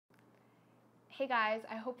Hey guys,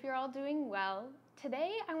 I hope you're all doing well.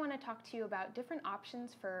 Today I want to talk to you about different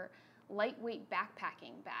options for lightweight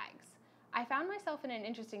backpacking bags. I found myself in an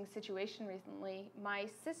interesting situation recently. My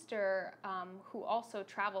sister, who also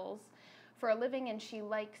travels for a living and she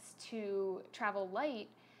likes to travel light,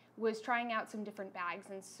 was trying out some different bags,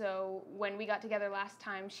 and so when we got together last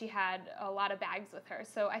time she had a lot of bags with her.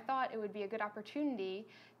 So I thought it would be a good opportunity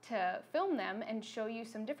to film them and show you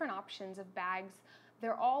some different options of bags.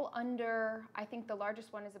 They're all under, I think the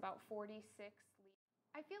largest one is about 46 liters.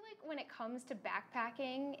 I feel like when it comes to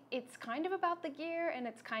backpacking, it's kind of about the gear and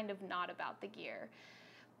it's kind of not about the gear.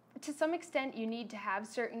 To some extent, you need to have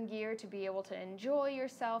certain gear to be able to enjoy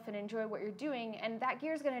yourself and enjoy what you're doing, and that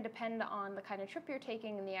gear is going to depend on the kind of trip you're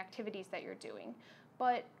taking and the activities that you're doing.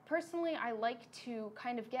 But personally, I like to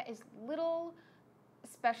kind of get as little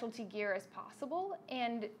specialty gear as possible,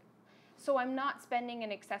 and so I'm not spending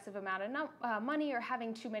an excessive amount of money or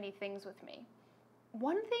having too many things with me.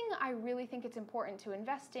 One thing I really think it's important to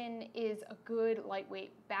invest in is a good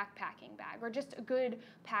lightweight backpacking bag, or just a good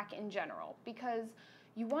pack in general, because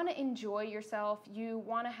you want to enjoy yourself, you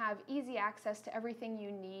want to have easy access to everything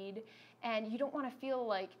you need, and you don't want to feel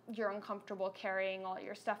like you're uncomfortable carrying all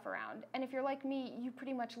your stuff around. And if you're like me, you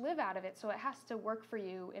pretty much live out of it, so it has to work for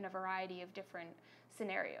you in a variety of different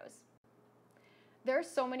scenarios. There are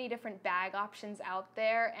so many different bag options out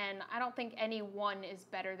there, and I don't think any one is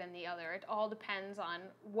better than the other. It all depends on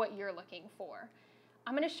what you're looking for.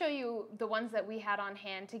 I'm going to show you the ones that we had on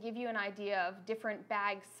hand to give you an idea of different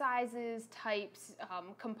bag sizes, types,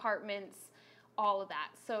 compartments, all of that.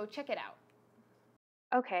 So check it out.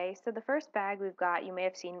 Okay, so the first bag we've got, you may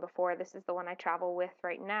have seen before. This is the one I travel with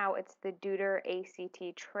right now. It's the Deuter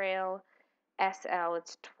ACT Trail SL.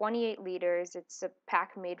 It's 28 liters. It's a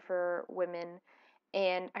pack made for women,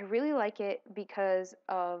 and I really like it because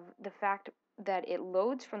of the fact that it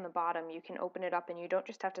loads from the bottom. You can open it up and you don't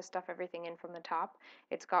just have to stuff everything in from the top.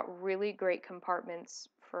 It's got really great compartments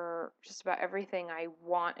for just about everything I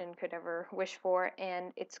want and could ever wish for,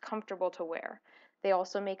 and it's comfortable to wear. They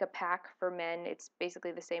also make a pack for men. It's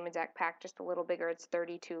basically the same exact pack, just a little bigger. It's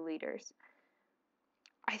 32 liters.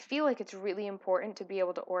 I feel like it's really important to be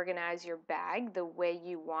able to organize your bag the way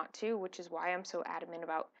you want to, which is why I'm so adamant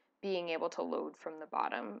about being able to load from the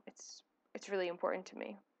bottom. It's really important to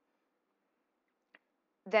me.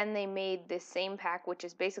 Then they made this same pack, which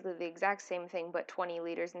is basically the exact same thing, but 20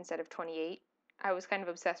 liters instead of 28. I was kind of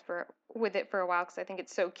obsessed with it for a while because I think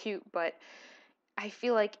it's so cute, but I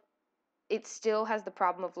feel like it still has the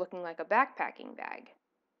problem of looking like a backpacking bag.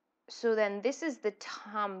 So then this is the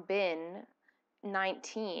Tom Bin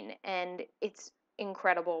 19, and it's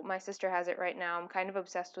incredible. My sister has it right now. I'm kind of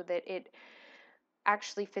obsessed with it. It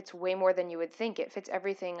actually fits way more than you would think. It fits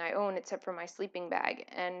everything I own except for my sleeping bag.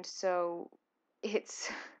 And so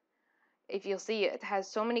it's, if you'll see, it has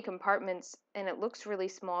so many compartments and it looks really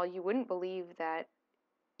small. You wouldn't believe that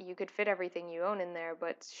you could fit everything you own in there,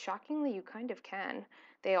 but shockingly, you kind of can.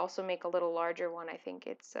 They also make a little larger one. I think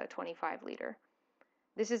it's a 25 liter.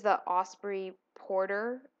 This is the Osprey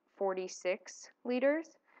Porter 46 liters.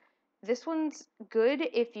 This one's good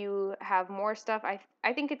if you have more stuff.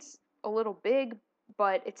 I think it's a little big,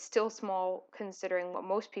 but it's still small considering what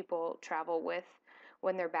most people travel with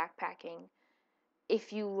when they're backpacking.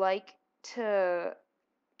 If you like to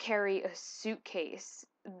carry a suitcase,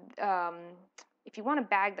 um, if you want a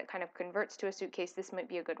bag that kind of converts to a suitcase, this might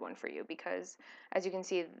be a good one for you because, as you can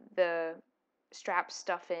see, the straps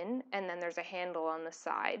stuff in, and then there's a handle on the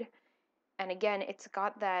side. And again, it's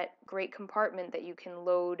got that great compartment that you can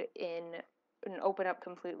load in and open up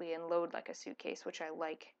completely and load like a suitcase, which I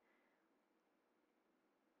like.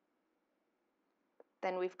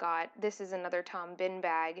 Then we've got, this is another Tom Bin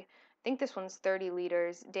bag. I think this one's 30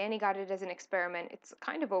 liters. Danny got it as an experiment. It's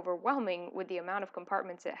kind of overwhelming with the amount of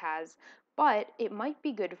compartments it has, but it might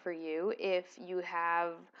be good for you if you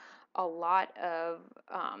have a lot of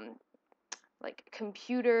like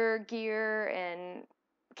computer gear and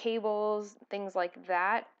cables, things like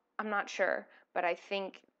that. I'm not sure, but I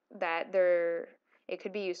think that it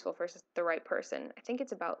could be useful for the right person. I think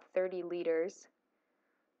it's about 30 liters.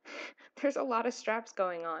 There's a lot of straps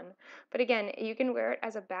going on. But again, you can wear it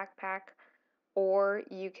as a backpack or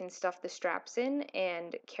you can stuff the straps in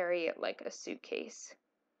and carry it like a suitcase.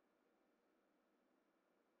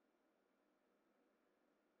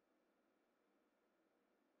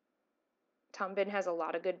 Tom Bin has a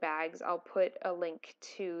lot of good bags. I'll put a link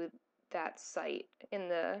to that site in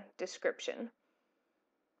the description.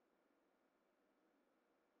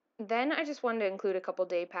 Then I just wanted to include a couple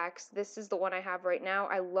day packs. This is the one I have right now.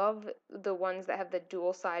 I love the ones that have the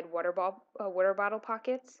dual side water bottle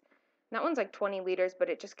pockets. And that one's like 20 liters, but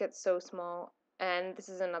it just gets so small. And this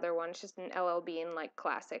is another one. It's just an LL Bean like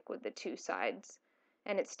classic with the two sides,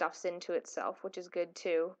 and it stuffs into itself, which is good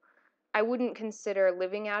too. I wouldn't consider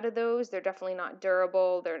living out of those. They're definitely not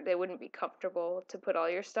durable. They wouldn't be comfortable to put all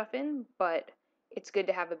your stuff in, but it's good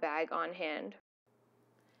to have a bag on hand.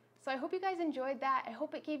 So I hope you guys enjoyed that. I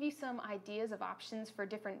hope it gave you some ideas of options for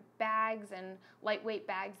different bags and lightweight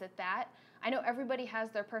bags at that. I know everybody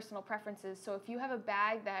has their personal preferences, so if you have a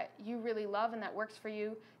bag that you really love and that works for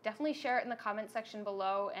you, definitely share it in the comment section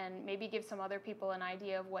below and maybe give some other people an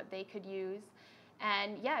idea of what they could use.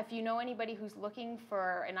 And yeah, if you know anybody who's looking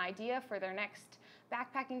for an idea for their next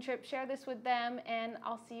backpacking trip, share this with them, and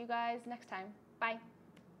I'll see you guys next time. Bye.